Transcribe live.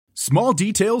Small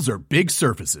details are big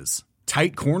surfaces.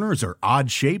 Tight corners are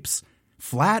odd shapes.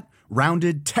 Flat,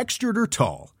 rounded, textured, or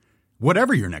tall.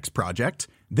 Whatever your next project,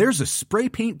 there's a spray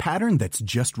paint pattern that's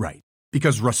just right.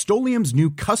 Because Rust-Oleum's new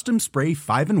Custom Spray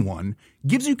 5-in-1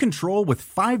 gives you control with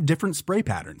 5 different spray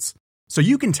patterns. So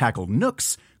you can tackle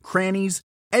nooks, crannies,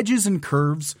 edges, and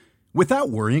curves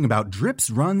without worrying about drips,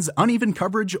 runs, uneven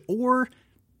coverage, or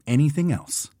anything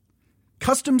else.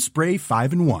 Custom Spray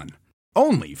 5-in-1.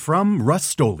 Only from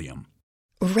Rust-Oleum.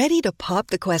 Ready to pop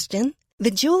the question? The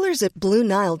jewelers at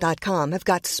BlueNile.com have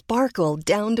got sparkle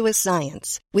down to a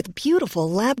science with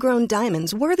beautiful lab-grown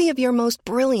diamonds worthy of your most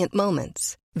brilliant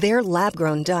moments. Their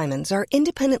lab-grown diamonds are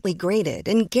independently graded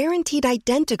and guaranteed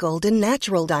identical to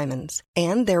natural diamonds,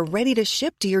 and they're ready to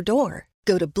ship to your door.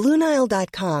 Go to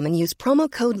BlueNile.com and use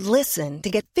promo code LISTEN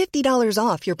to get $50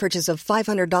 off your purchase of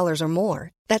 $500 or more.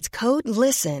 That's code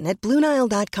LISTEN at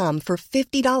BlueNile.com for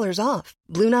 $50 off.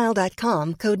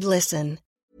 BlueNile.com, code LISTEN.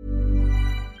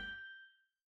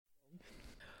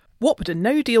 What would a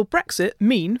no-deal Brexit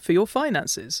mean for your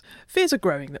finances? Fears are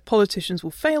growing that politicians will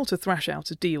fail to thrash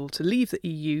out a deal to leave the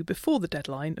EU before the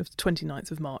deadline of the 29th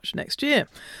of March next year.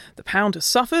 The pound has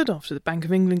suffered after the Bank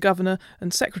of England Governor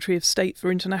and Secretary of State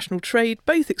for International Trade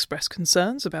both expressed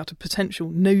concerns about a potential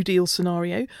no-deal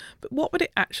scenario, but what would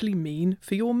it actually mean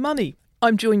for your money?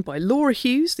 I'm joined by Laura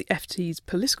Hughes, the FT's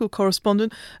political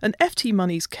correspondent, and FT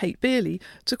Money's Kate Beerley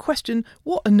to question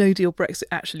what a no-deal Brexit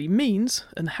actually means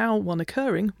and how one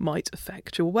occurring might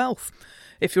affect your wealth.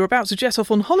 If you're about to jet off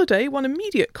on holiday, one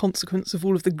immediate consequence of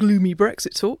all of the gloomy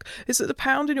Brexit talk is that the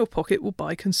pound in your pocket will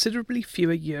buy considerably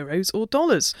fewer euros or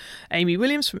dollars. Amy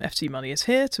Williams from FT Money is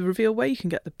here to reveal where you can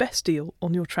get the best deal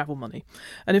on your travel money.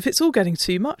 And if it's all getting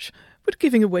too much, would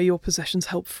giving away your possessions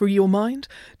help free your mind?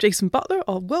 Jason Butler,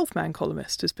 our Wealthman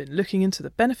columnist, has been looking into the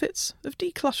benefits of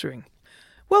decluttering.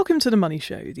 Welcome to The Money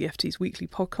Show, the FT's weekly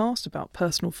podcast about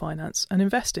personal finance and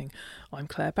investing. I'm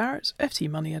Claire Barrett, FT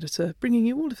Money editor, bringing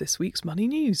you all of this week's money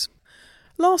news.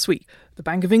 Last week, the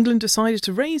Bank of England decided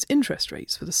to raise interest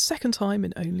rates for the second time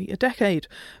in only a decade.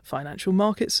 Financial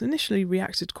markets initially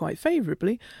reacted quite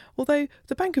favourably, although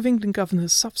the Bank of England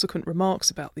governor's subsequent remarks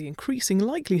about the increasing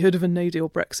likelihood of a no-deal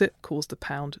Brexit caused the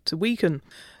pound to weaken.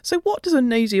 So what does a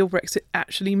no-deal Brexit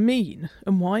actually mean,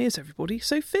 and why is everybody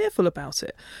so fearful about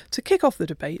it? To kick off the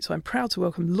debate, I'm proud to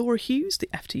welcome Laura Hughes, the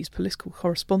FT's political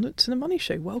correspondent, to The Money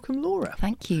Show. Welcome, Laura.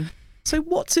 Thank you. So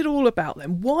what's it all about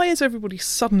then? Why is everybody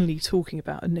suddenly talking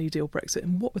about a no-deal Brexit,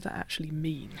 and what would that actually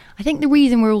mean? I think the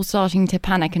reason we're all starting to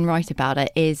panic and write about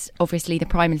it is obviously the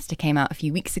Prime Minister came out a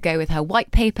few weeks ago with her white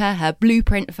paper, her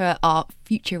blueprint for our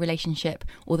future relationship,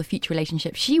 or the future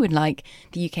relationship she would like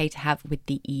the UK to have with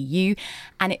the EU,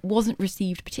 and it wasn't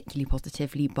received particularly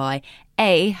positively by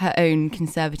A, her own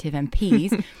Conservative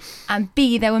MPs, and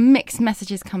B, there were mixed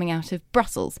messages coming out of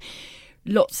Brussels.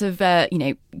 Lots of,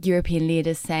 European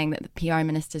leaders saying that the Prime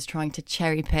Minister's trying to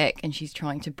cherry pick and she's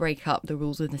trying to break up the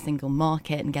rules of the single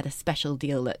market and get a special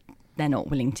deal that they're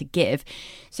not willing to give.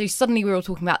 So suddenly we're all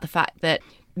talking about the fact that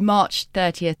March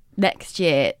 30th next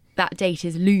year, that date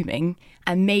is looming,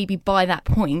 and maybe by that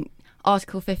point,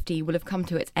 Article 50 will have come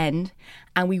to its end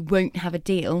and we won't have a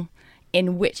deal,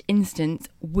 in which instance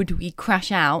would we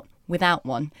crash out without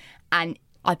one. And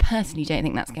I personally don't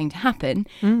think that's going to happen,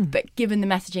 but given the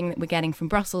messaging that we're getting from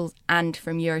Brussels and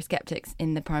from Eurosceptics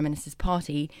in the Prime Minister's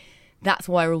party, that's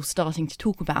why we're all starting to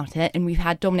talk about it. And we've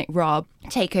had Dominic Raab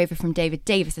take over from David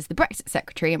Davis as the Brexit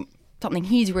Secretary, and something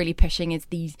he's really pushing is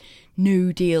these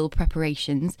no-deal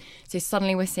preparations. So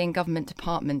suddenly we're seeing government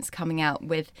departments coming out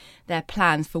with their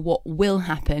plans for what will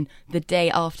happen the day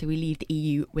after we leave the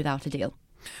EU without a deal.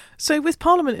 So with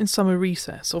Parliament in summer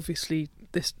recess, obviously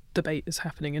this debate is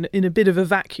happening in a bit of a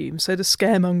vacuum, so the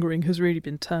scaremongering has really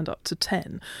been turned up to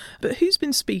 10. But who's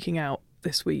been speaking out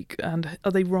this week, and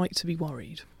are they right to be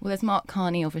worried? Well, there's Mark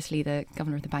Carney, obviously the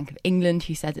Governor of the Bank of England,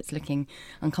 who says it's looking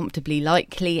uncomfortably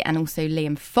likely, and also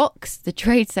Liam Fox, the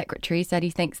Trade Secretary, said he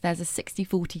thinks there's a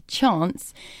 60-40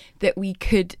 chance that we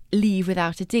could leave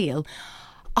without a deal.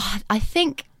 I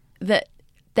think that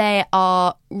they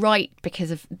are right because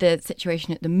of the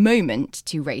situation at the moment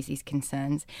to raise these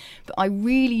concerns. But I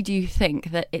really do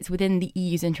think that it's within the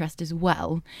EU's interest as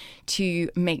well to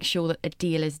make sure that a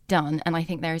deal is done. And I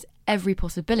think there is every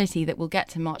possibility that we'll get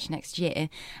to March next year.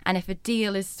 And if a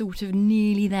deal is sort of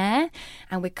nearly there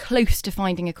and we're close to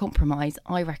finding a compromise,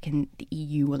 I reckon the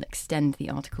EU will extend the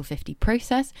Article 50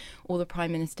 process, or the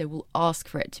Prime Minister will ask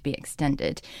for it to be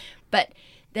extended. But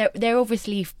they're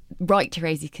obviously right to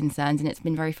raise these concerns, and it's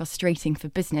been very frustrating for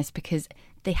business because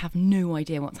they have no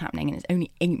idea what's happening, and it's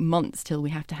only 8 months till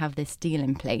we have to have this deal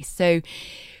in place. So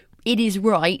it is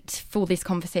right for this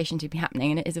conversation to be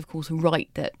happening, and it is, of course, right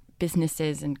that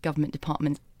businesses and government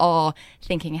departments are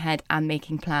thinking ahead and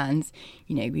making plans.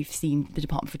 You know, we've seen the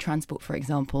Department for Transport, for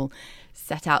example,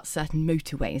 set out certain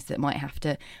motorways that might have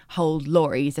to hold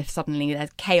lorries if suddenly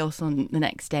there's chaos on the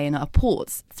next day in our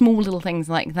ports. Small little things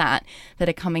like that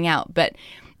are coming out. But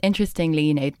interestingly,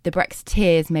 you know, the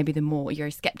Brexiteers, maybe the more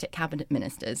Eurosceptic cabinet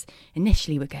ministers,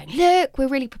 initially were going, look, we're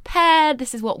really prepared.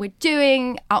 This is what we're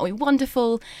doing. Aren't we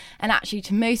wonderful? And actually,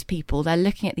 to most people, they're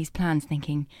looking at these plans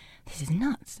thinking, this is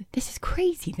nuts. This is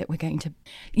crazy that we're going to,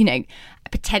 you know,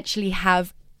 potentially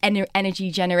have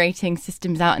energy generating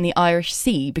systems out in the Irish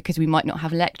Sea because we might not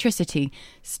have electricity,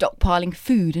 stockpiling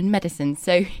food and medicine.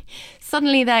 So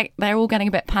suddenly they're all getting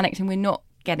a bit panicked, and we're not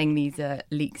getting these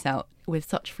leaks out with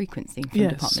such frequency from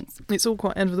departments. It's all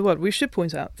quite end of the world. We should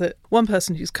point out that one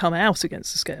person who's come out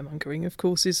against the scaremongering, of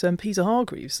course, is Peter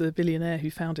Hargreaves, the billionaire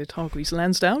who founded Hargreaves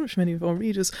Lansdown, which many of our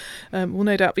readers will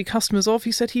no doubt be customers of.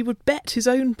 He said he would bet his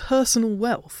own personal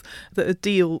wealth that a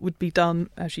deal would be done,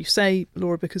 as you say,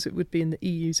 Laura, because it would be in the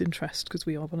EU's interest, because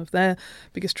we are one of their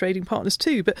biggest trading partners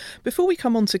too. But before we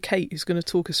come on to Kate, who's going to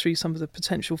talk us through some of the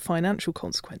potential financial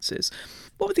consequences,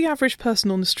 what would the average person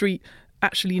on the street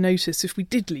actually notice if we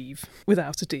did leave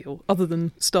without a deal, other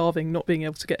than starving, not being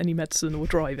able to get any medicine or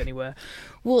drive anywhere?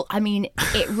 Well, I mean,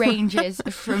 it ranges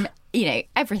from, you know,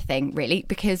 everything really,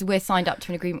 because we're signed up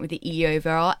to an agreement with the EU over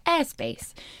our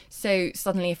airspace. So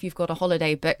suddenly if you've got a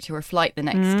holiday booked or a flight the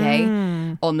next day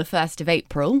on the 1st of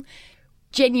April,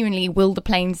 genuinely, will the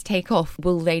planes take off?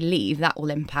 Will they leave? That will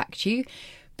impact you.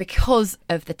 Because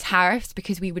of the tariffs,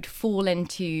 because we would fall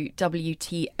into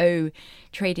WTO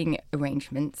trading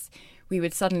arrangements, we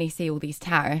would suddenly see all these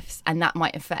tariffs, and that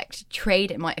might affect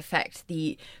trade. It might affect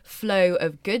the flow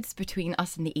of goods between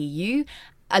us and the EU.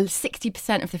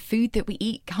 60% of the food that we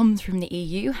eat comes from the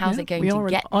EU. How's it going to get here?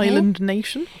 We are an island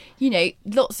nation. You know,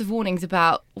 lots of warnings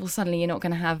about, well, suddenly you're not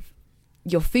going to have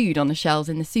your food on the shelves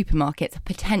in the supermarkets.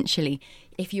 Potentially,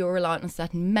 if you're reliant on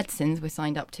certain medicines, we're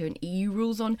signed up to an EU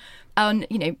rules on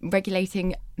you know,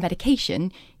 regulating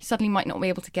medication. You suddenly might not be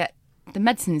able to get the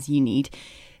medicines you need.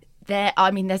 It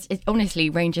honestly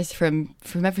ranges from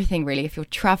everything really. If you're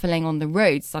travelling on the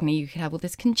roads, suddenly you could have all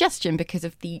this congestion because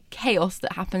of the chaos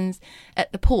that happens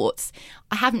at the ports.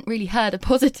 I haven't really heard a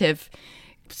positive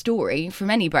story from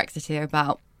any Brexiteer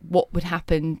about what would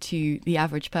happen to the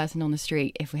average person on the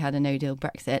street if we had a no-deal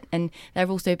Brexit. And there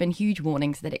have also been huge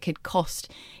warnings that it could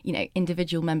cost, you know,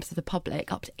 individual members of the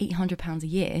public up to £800 a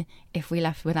year if we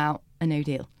left without a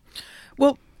no-deal.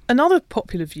 Well, another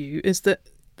popular view is that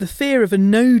the fear of a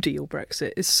no-deal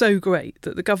Brexit is so great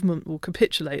that the government will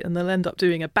capitulate and they'll end up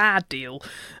doing a bad deal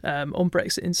on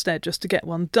Brexit instead, just to get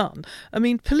one done. I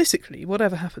mean, politically,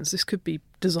 whatever happens, this could be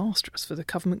disastrous for the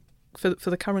government, for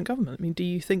the current government. I mean, do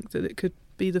you think that it could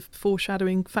be the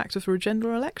foreshadowing factor for a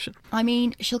general election? I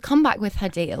mean, she'll come back with her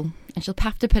deal and she'll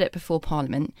have to put it before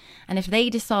Parliament. And if they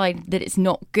decide that it's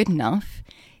not good enough,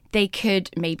 they could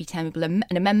maybe table an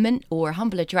amendment or a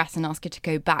humble address and ask her to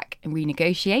go back and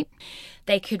renegotiate.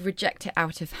 They could reject it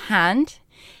out of hand.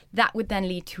 That would then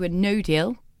lead to a no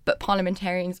deal, but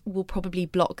parliamentarians will probably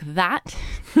block that.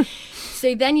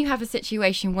 So then you have a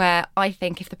situation where I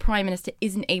think if the Prime Minister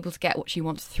isn't able to get what she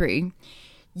wants through,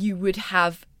 you would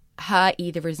have her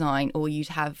either resign or you'd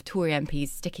have Tory MPs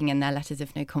sticking in their letters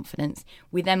of no confidence.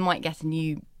 We then might get a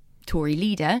new Tory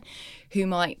leader who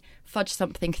might fudge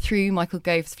something through. Michael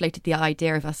Gove's floated the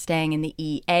idea of us staying in the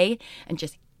EA and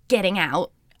just getting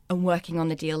out and working on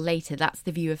the deal later. That's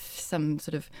the view of some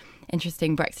sort of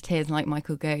interesting Brexiteers like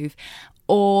Michael Gove.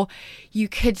 Or you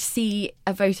could see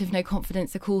a vote of no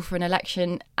confidence, a call for an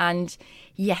election, and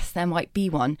yes, there might be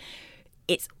one.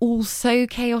 It's all so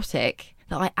chaotic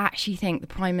that I actually think the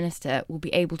Prime Minister will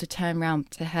be able to turn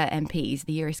around to her MPs,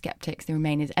 the Eurosceptics, the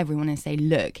Remainers, everyone, and say,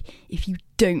 look, if you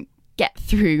don't get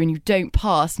through and you don't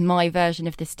pass my version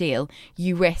of this deal,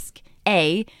 you risk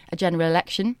a general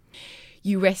election.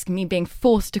 You risk me being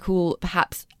forced to call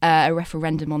perhaps a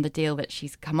referendum on the deal that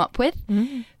she's come up with.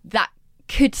 That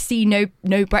could see no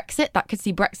Brexit. That could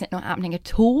see Brexit not happening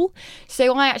at all.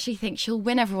 So I actually think she'll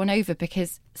win everyone over,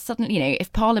 because suddenly, you know,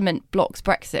 if Parliament blocks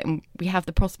Brexit and we have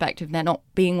the prospect of there not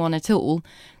being one at all,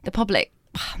 the public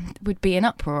would be in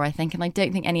uproar, I think. And I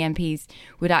don't think any MPs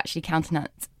would actually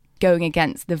countenance going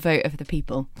against the vote of the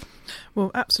people. Well,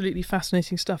 absolutely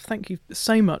fascinating stuff. Thank you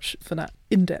so much for that,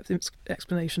 in-depth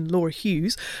explanation, Laura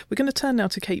Hughes. We're going to turn now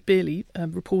to Kate Beerley,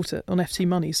 reporter on FT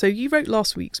Money. So you wrote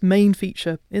last week's main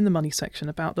feature in the Money section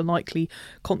about the likely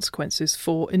consequences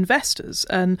for investors,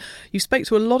 and you spoke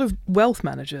to a lot of wealth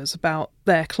managers about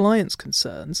their clients'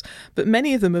 concerns, but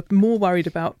many of them are more worried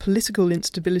about political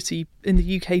instability in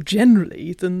the UK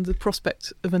generally than the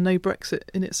prospect of a no Brexit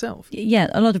in itself. Yeah,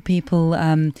 a lot of people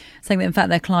saying that in fact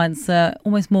their clients are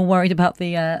almost more worried about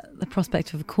the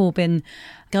prospect of a Corbyn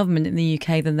government in the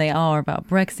UK than they are about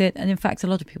Brexit. And in fact, a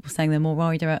lot of people saying they're more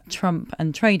worried about Trump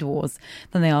and trade wars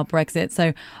than they are Brexit.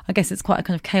 So I guess it's quite a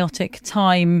kind of chaotic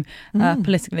time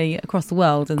politically across the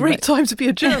world. And great time to be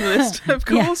a journalist, of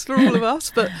course, for all of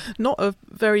us, but not a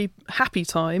very happy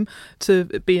time to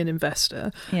be an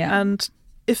investor. Yeah. And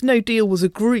if no deal was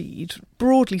agreed,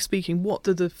 broadly speaking, what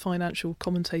do the financial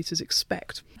commentators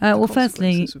expect the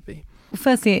consequences would be?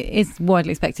 Firstly, it is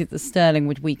widely expected that sterling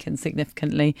would weaken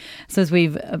significantly. So as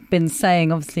we've been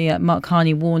saying, obviously, Mark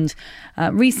Carney warned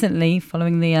recently,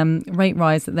 following the rate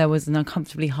rise, that there was an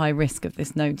uncomfortably high risk of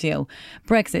this no deal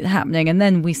Brexit happening. And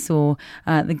then we saw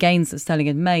the gains that sterling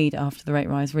had made after the rate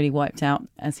rise really wiped out,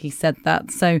 as he said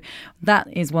that. So that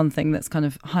is one thing that's kind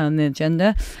of high on the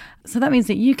agenda. So that means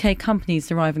that UK companies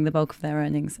deriving the bulk of their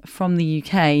earnings from the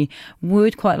UK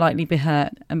would quite likely be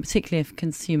hurt, and particularly if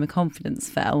consumer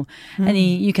confidence fell.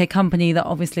 Any UK company that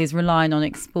obviously is relying on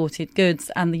exported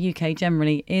goods, and the UK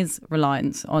generally is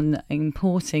reliant on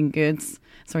importing goods.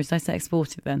 Sorry, did I say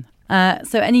exported then?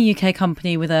 So any UK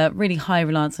company with a really high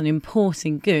reliance on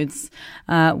importing goods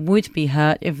would be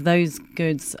hurt if those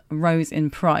goods rose in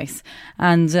price.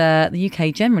 And the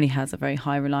UK generally has a very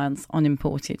high reliance on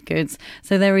imported goods.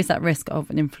 So there is that risk of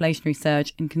an inflationary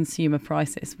surge in consumer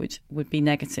prices, which would be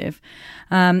negative.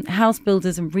 House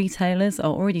builders and retailers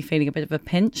are already feeling a bit of a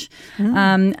pinch,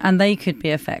 and they could be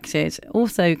affected.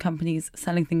 Also, companies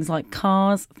selling things like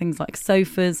cars, things like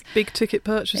sofas. Big ticket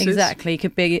purchases. Exactly,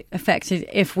 could be affected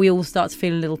if we all start to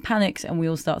feel a little panicked and we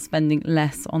all start spending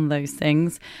less on those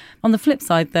things. On the flip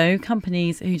side, though,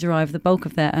 companies who derive the bulk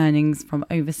of their earnings from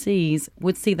overseas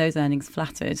would see those earnings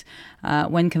flattered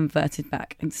when converted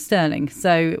back into sterling.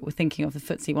 So we're thinking of the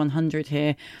FTSE 100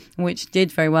 here, which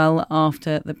did very well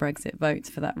after the Brexit vote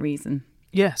for that reason.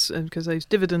 Yes, and because those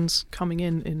dividends coming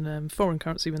in foreign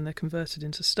currency when they're converted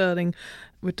into sterling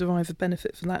would derive a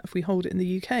benefit from that if we hold it in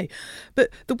the UK. But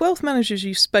the wealth managers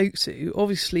you spoke to,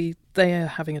 obviously they are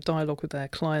having a dialogue with their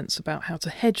clients about how to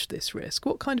hedge this risk.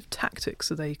 What kind of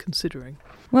tactics are they considering?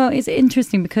 Well, it's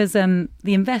interesting because the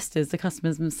investors, the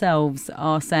customers themselves,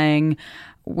 are saying,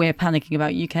 we're panicking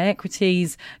about UK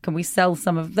equities. Can we sell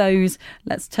some of those?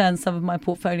 Let's turn some of my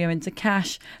portfolio into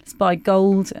cash. Let's buy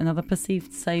gold and other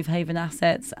perceived safe haven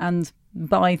assets and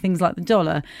buy things like the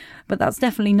dollar. But that's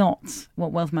definitely not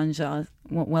what wealth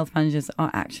managers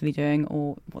are actually doing,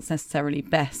 or what's necessarily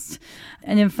best.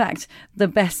 And in fact, the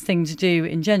best thing to do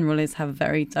in general is have a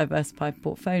very diversified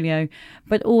portfolio,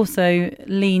 but also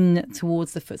lean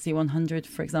towards the FTSE 100,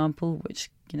 for example, which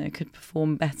could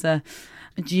perform better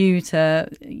due to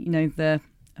the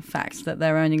fact that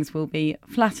their earnings will be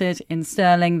flattered in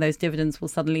sterling. Those dividends will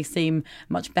suddenly seem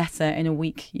much better in a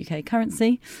weak UK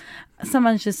currency. Some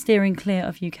managers steering clear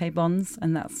of UK bonds,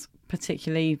 and that's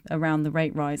particularly around the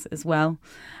rate rise as well,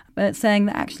 but saying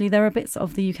that actually there are bits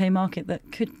of the UK market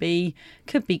that could be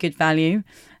good value.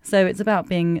 So it's about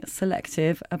being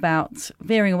selective, about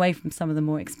veering away from some of the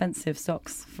more expensive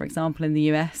stocks, for example, in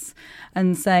the US,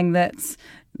 and saying that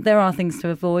there are things to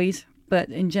avoid. But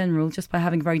in general, just by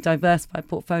having a very diversified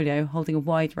portfolio, holding a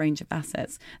wide range of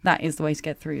assets, that is the way to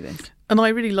get through this. And I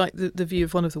really like the view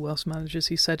of one of the wealth managers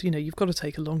who said, you've got to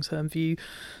take a long-term view.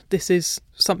 This is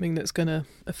something that's going to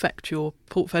affect your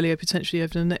portfolio potentially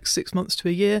over the next 6 months to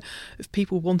a year. If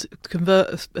people want to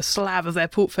convert a slab of their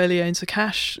portfolio into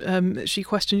cash, she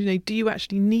questioned, do you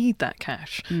actually need that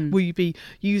cash? Will you be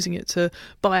using it to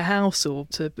buy a house or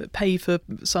to pay for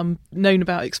some known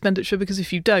about expenditure? Because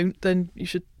if you don't, then you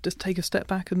should just take a step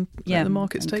back and let the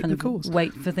markets take the course.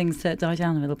 Wait for things to die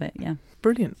down a little bit, yeah.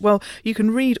 Brilliant. Well, you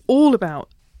can read all about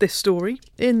this story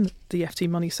in the FT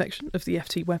Money section of the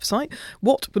FT website.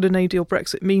 What would a no-deal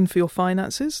Brexit mean for your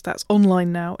finances? That's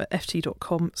online now at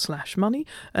ft.com/money.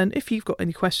 And if you've got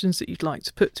any questions that you'd like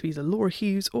to put to either Laura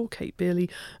Hughes or Kate Beerley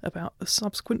about a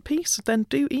subsequent piece, then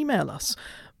do email us,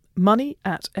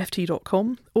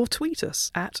 money@ft.com, or tweet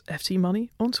us at ftmoney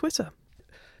on Twitter.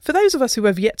 For those of us who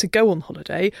have yet to go on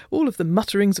holiday, all of the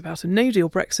mutterings about a no-deal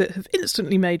Brexit have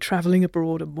instantly made travelling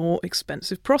abroad a more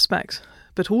expensive prospect.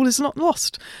 But all is not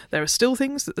lost. There are still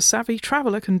things that the savvy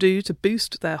traveller can do to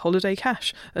boost their holiday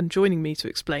cash. And joining me to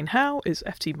explain how is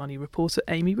FT Money reporter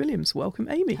Amy Williams. Welcome,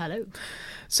 Amy. Hello.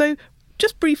 So,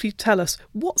 just briefly tell us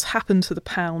what's happened to the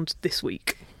pound this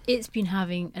week. It's been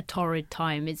having a torrid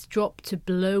time. It's dropped to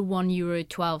below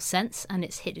 €1.12 and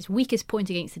it's hit its weakest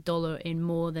point against the dollar in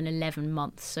more than 11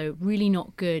 months. So really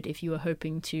not good if you were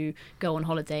hoping to go on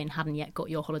holiday and hadn't yet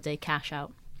got your holiday cash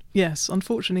out. Yes,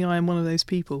 unfortunately, I am one of those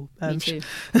people. Me too.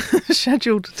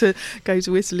 Scheduled to go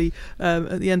to Italy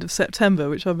at the end of September,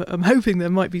 which I'm hoping there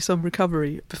might be some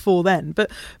recovery before then.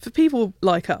 But for people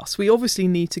like us, we obviously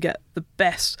need to get the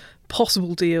best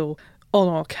possible deal on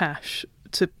our cash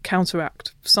to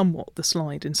counteract somewhat the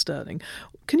slide in sterling.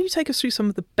 Can you take us through some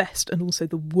of the best and also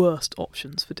the worst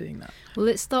options for doing that? Well,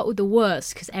 let's start with the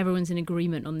worst because everyone's in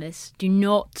agreement on this. Do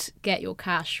not get your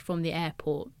cash from the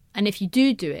airport. And if you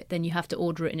do it, then you have to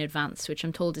order it in advance, which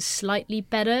I'm told is slightly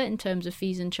better in terms of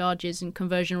fees and charges and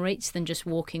conversion rates than just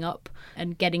walking up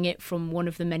and getting it from one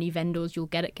of the many vendors you'll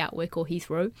get at Gatwick or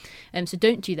Heathrow. So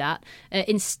don't do that.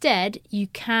 Instead, you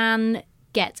can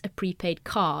get a prepaid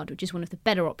card, which is one of the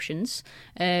better options.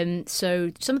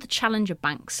 So some of the challenger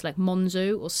banks like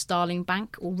Monzo or Starling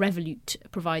Bank or Revolut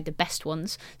provide the best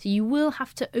ones. So you will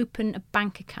have to open a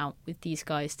bank account with these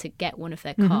guys to get one of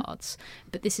their cards.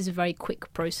 But this is a very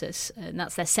quick process, and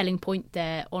that's their selling point.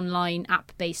 Their online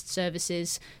app-based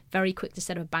services, very quick to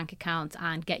set up a bank account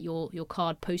and get your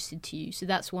card posted to you. So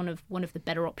that's one of the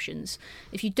better options.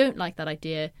 If you don't like that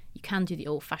idea, you can do the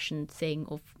old-fashioned thing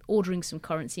of ordering some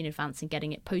currency in advance and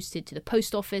getting it posted to the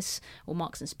post office or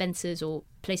Marks and Spencer's or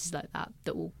places like that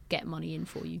will get money in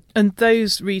for you. And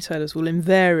those retailers will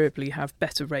invariably have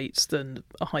better rates than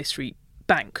a high street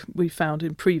bank we found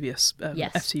in previous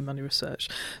Yes. FT Money research.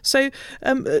 So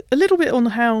a little bit on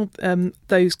how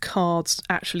those cards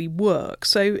actually work.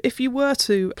 So if you were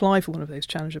to apply for one of those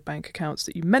challenger bank accounts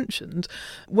that you mentioned,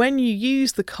 when you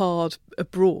use the card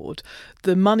abroad,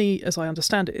 the money, as I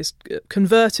understand it, is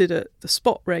converted at the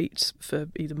spot rate for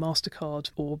either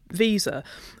MasterCard or Visa,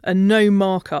 and no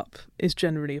markup is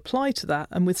generally applied to that.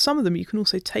 And with some of them, you can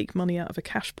also take money out of a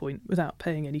cash point without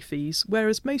paying any fees,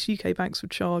 whereas most UK banks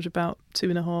would charge about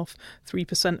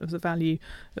 2.5-3% of the value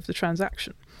of the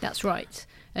transaction. That's right.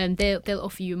 They'll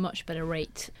offer you a much better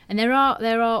rate. And there are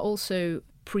also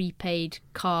prepaid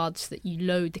cards that you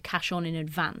load the cash on in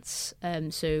advance.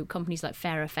 So companies like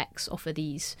FairFX offer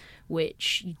these,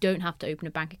 which you don't have to open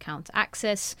a bank account to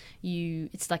access.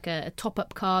 It's like a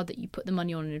top-up card that you put the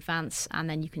money on in advance, and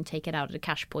then you can take it out at a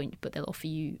cash point, but they'll offer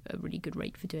you a really good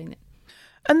rate for doing it.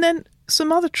 And then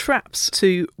some other traps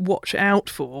to watch out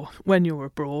for when you're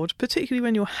abroad, particularly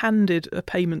when you're handed a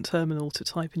payment terminal to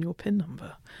type in your PIN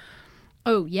number.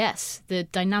 Oh, yes, the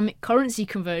dynamic currency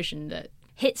conversion that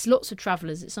hits lots of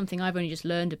travellers. It's something I've only just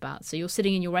learned about. So you're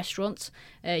sitting in your restaurant,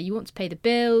 you want to pay the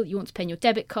bill, you want to pay in your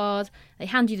debit card, they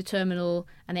hand you the terminal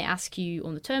and they ask you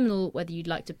on the terminal whether you'd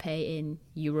like to pay in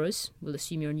euros, we'll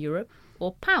assume you're in Europe,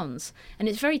 or pounds. And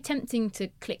it's very tempting to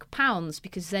click pounds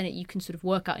because then you can sort of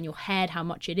work out in your head how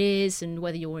much it is and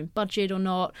whether you're in budget or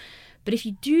not. But if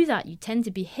you do that, you tend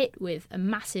to be hit with a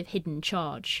massive hidden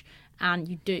charge, and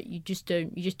you just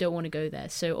don't want to go there.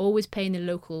 So always pay in the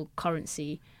local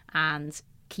currency and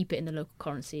keep it in the local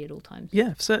currency at all times.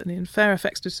 Yeah, certainly. And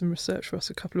FairFX did some research for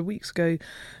us a couple of weeks ago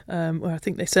where I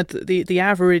think they said that the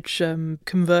average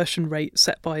conversion rate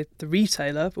set by the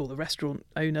retailer or the restaurant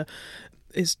owner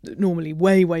is normally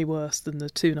way worse than the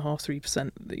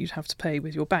 2.5-3% that you'd have to pay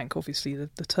with your bank. Obviously, the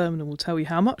terminal will tell you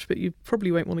how much, but you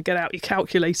probably won't want to get out your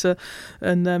calculator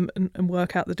and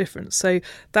work out the difference. So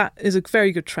that is a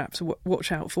very good trap to watch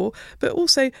out for. But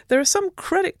also, there are some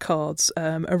credit cards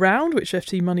around which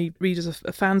FT Money readers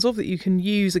are fans of that you can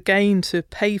use again to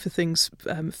pay for things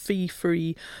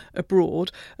fee-free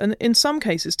abroad, and in some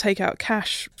cases take out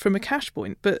cash from a cash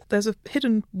point. But there's a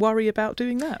hidden worry about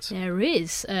doing that. There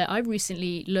is. I recently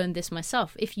learned this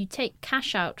myself. If you take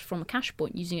cash out from a cash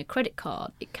point using a credit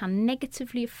card, it can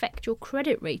negatively affect your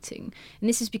credit rating. And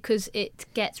this is because it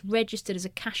gets registered as a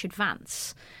cash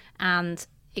advance, and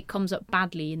it comes up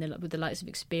badly with the likes of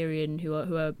Experian, who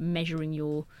are measuring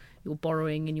your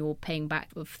borrowing and your paying back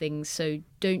of things. So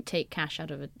don't take cash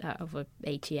out of a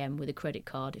ATM with a credit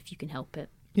card if you can help it.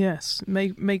 Yes,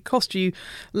 it may cost you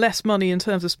less money in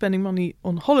terms of spending money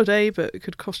on holiday, but it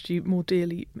could cost you more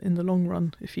dearly in the long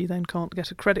run if you then can't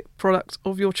get a credit product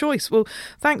of your choice. Well,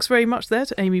 thanks very much there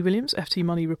to Amy Williams, FT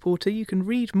Money reporter. You can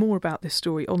read more about this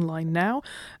story online now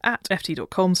at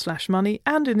ft.com/money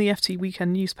and in the FT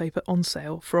Weekend newspaper on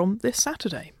sale from this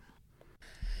Saturday.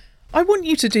 I want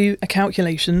you to do a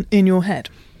calculation in your head.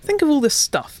 Think of all this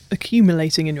stuff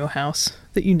accumulating in your house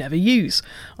that you never use.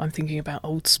 I'm thinking about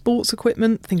old sports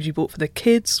equipment, things you bought for the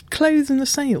kids, clothes in the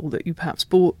sale that you perhaps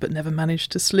bought but never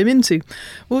managed to slim into.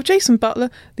 Well, Jason Butler,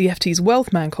 the FT's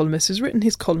Wealth Man columnist, has written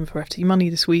his column for FT Money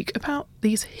this week about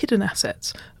these hidden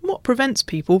assets and what prevents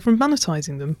people from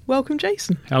monetising them. Welcome,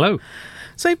 Jason. Hello.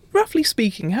 So, roughly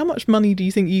speaking, how much money do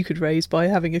you think you could raise by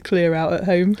having a clear out at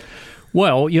home?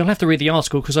 Well, you'll have to read the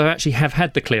article because I actually have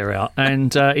had the clear out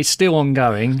and it's still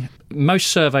ongoing. Most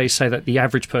surveys say that the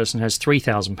average person has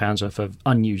 £3,000 worth of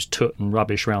unused toot and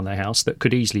rubbish around their house that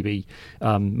could easily be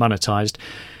monetised.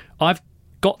 I've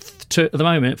got to, at the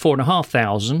moment,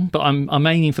 4,500, but I'm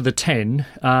aiming for the 10.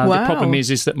 Wow. The problem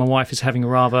is that my wife is having a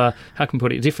rather, how can I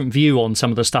put it, a different view on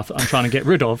some of the stuff that I'm trying to get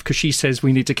rid of because she says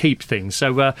we need to keep things.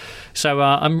 So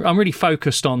I'm really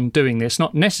focused on doing this,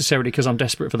 not necessarily because I'm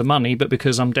desperate for the money, but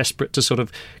because I'm desperate to sort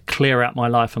of clear out my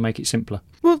life and make it simpler.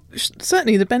 Well,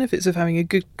 certainly the benefits of having a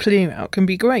good clear out can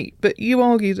be great, but you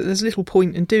argue that there's little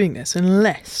point in doing this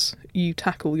unless you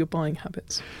tackle your buying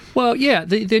habits. Well, yeah,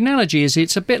 the analogy is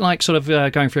it's a bit like sort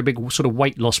of going for a big sort of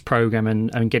weight loss program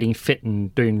and getting fit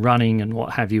and doing running and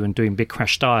what have you and doing big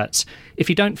crash diets. If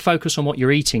you don't focus on what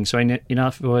you're eating, so in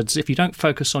other words, if you don't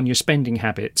focus on your spending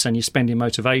habits and your spending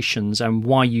motivations and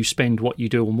why you spend what you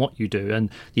do and what you do and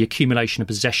the accumulation of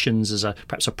possessions as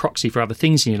perhaps a proxy for other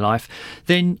things in your life,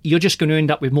 then you're just going to end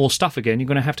up with more stuff again. You're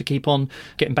going to have to keep on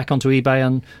getting back onto eBay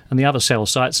and the other sale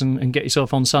sites and get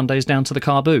yourself on Sundays down to the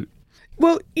car boot.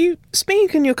 Well, you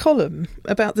speak in your column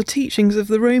about the teachings of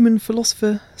the Roman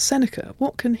philosopher Seneca.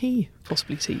 What can he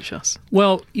possibly teach us?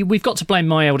 Well, we've got to blame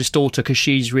my eldest daughter because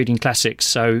she's reading classics,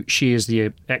 so she is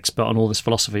the expert on all this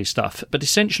philosophy stuff. But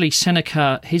essentially,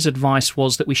 Seneca, his advice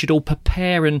was that we should all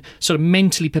prepare and sort of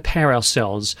mentally prepare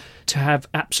ourselves to have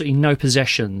absolutely no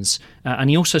possessions. And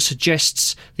he also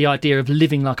suggests the idea of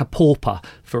living like a pauper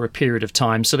for a period of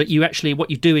time, so that you actually, what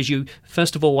you do is you,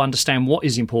 first of all, understand what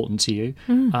is important to you,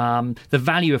 the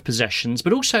value of possessions,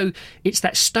 but also it's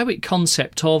that stoic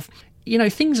concept of, you know,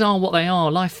 things are what they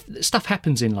are. Stuff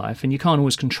happens in life and you can't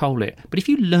always control it. But if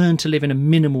you learn to live in a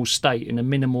minimal state, in a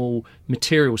minimal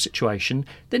material situation,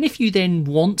 then if you then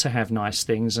want to have nice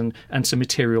things and some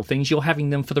material things, you're having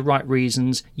them for the right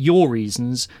reasons, your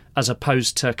reasons, as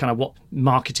opposed to kind of what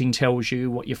marketing tells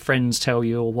you, what your friends tell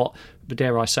you, or what,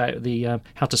 dare I say it, the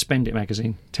How to Spend It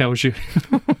magazine tells you.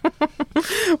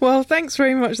 Well, thanks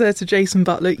very much there to Jason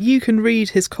Butler. You can read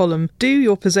his column, Do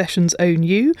Your Possessions Own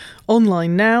You,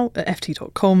 online now at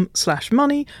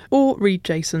ft.com/money, or read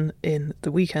Jason in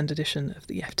the weekend edition of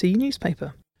the FT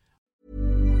newspaper.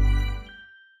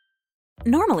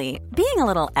 Normally, being a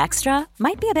little extra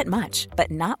might be a bit much,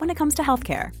 but not when it comes to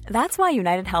healthcare. That's why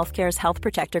United Healthcare's Health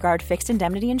Protector Guard fixed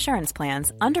indemnity insurance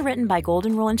plans, underwritten by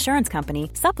Golden Rule Insurance Company,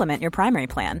 supplement your primary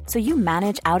plan so you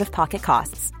manage out-of-pocket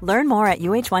costs. Learn more at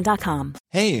uh1.com.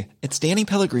 Hey, it's Danny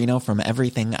Pellegrino from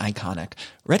Everything Iconic.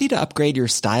 Ready to upgrade your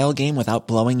style game without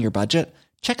blowing your budget?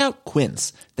 Check out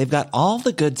Quince. They've got all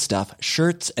the good stuff,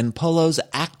 shirts and polos,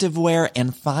 activewear,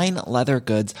 and fine leather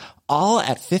goods, all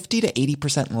at 50 to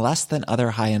 80% less than other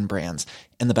high-end brands.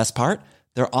 And the best part?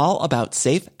 They're all about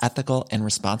safe, ethical, and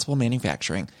responsible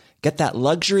manufacturing. Get that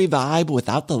luxury vibe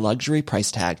without the luxury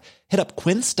price tag. Hit up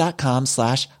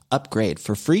quince.com/upgrade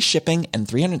for free shipping and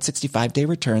 365-day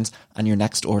returns on your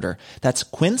next order. That's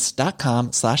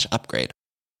quince.com/upgrade.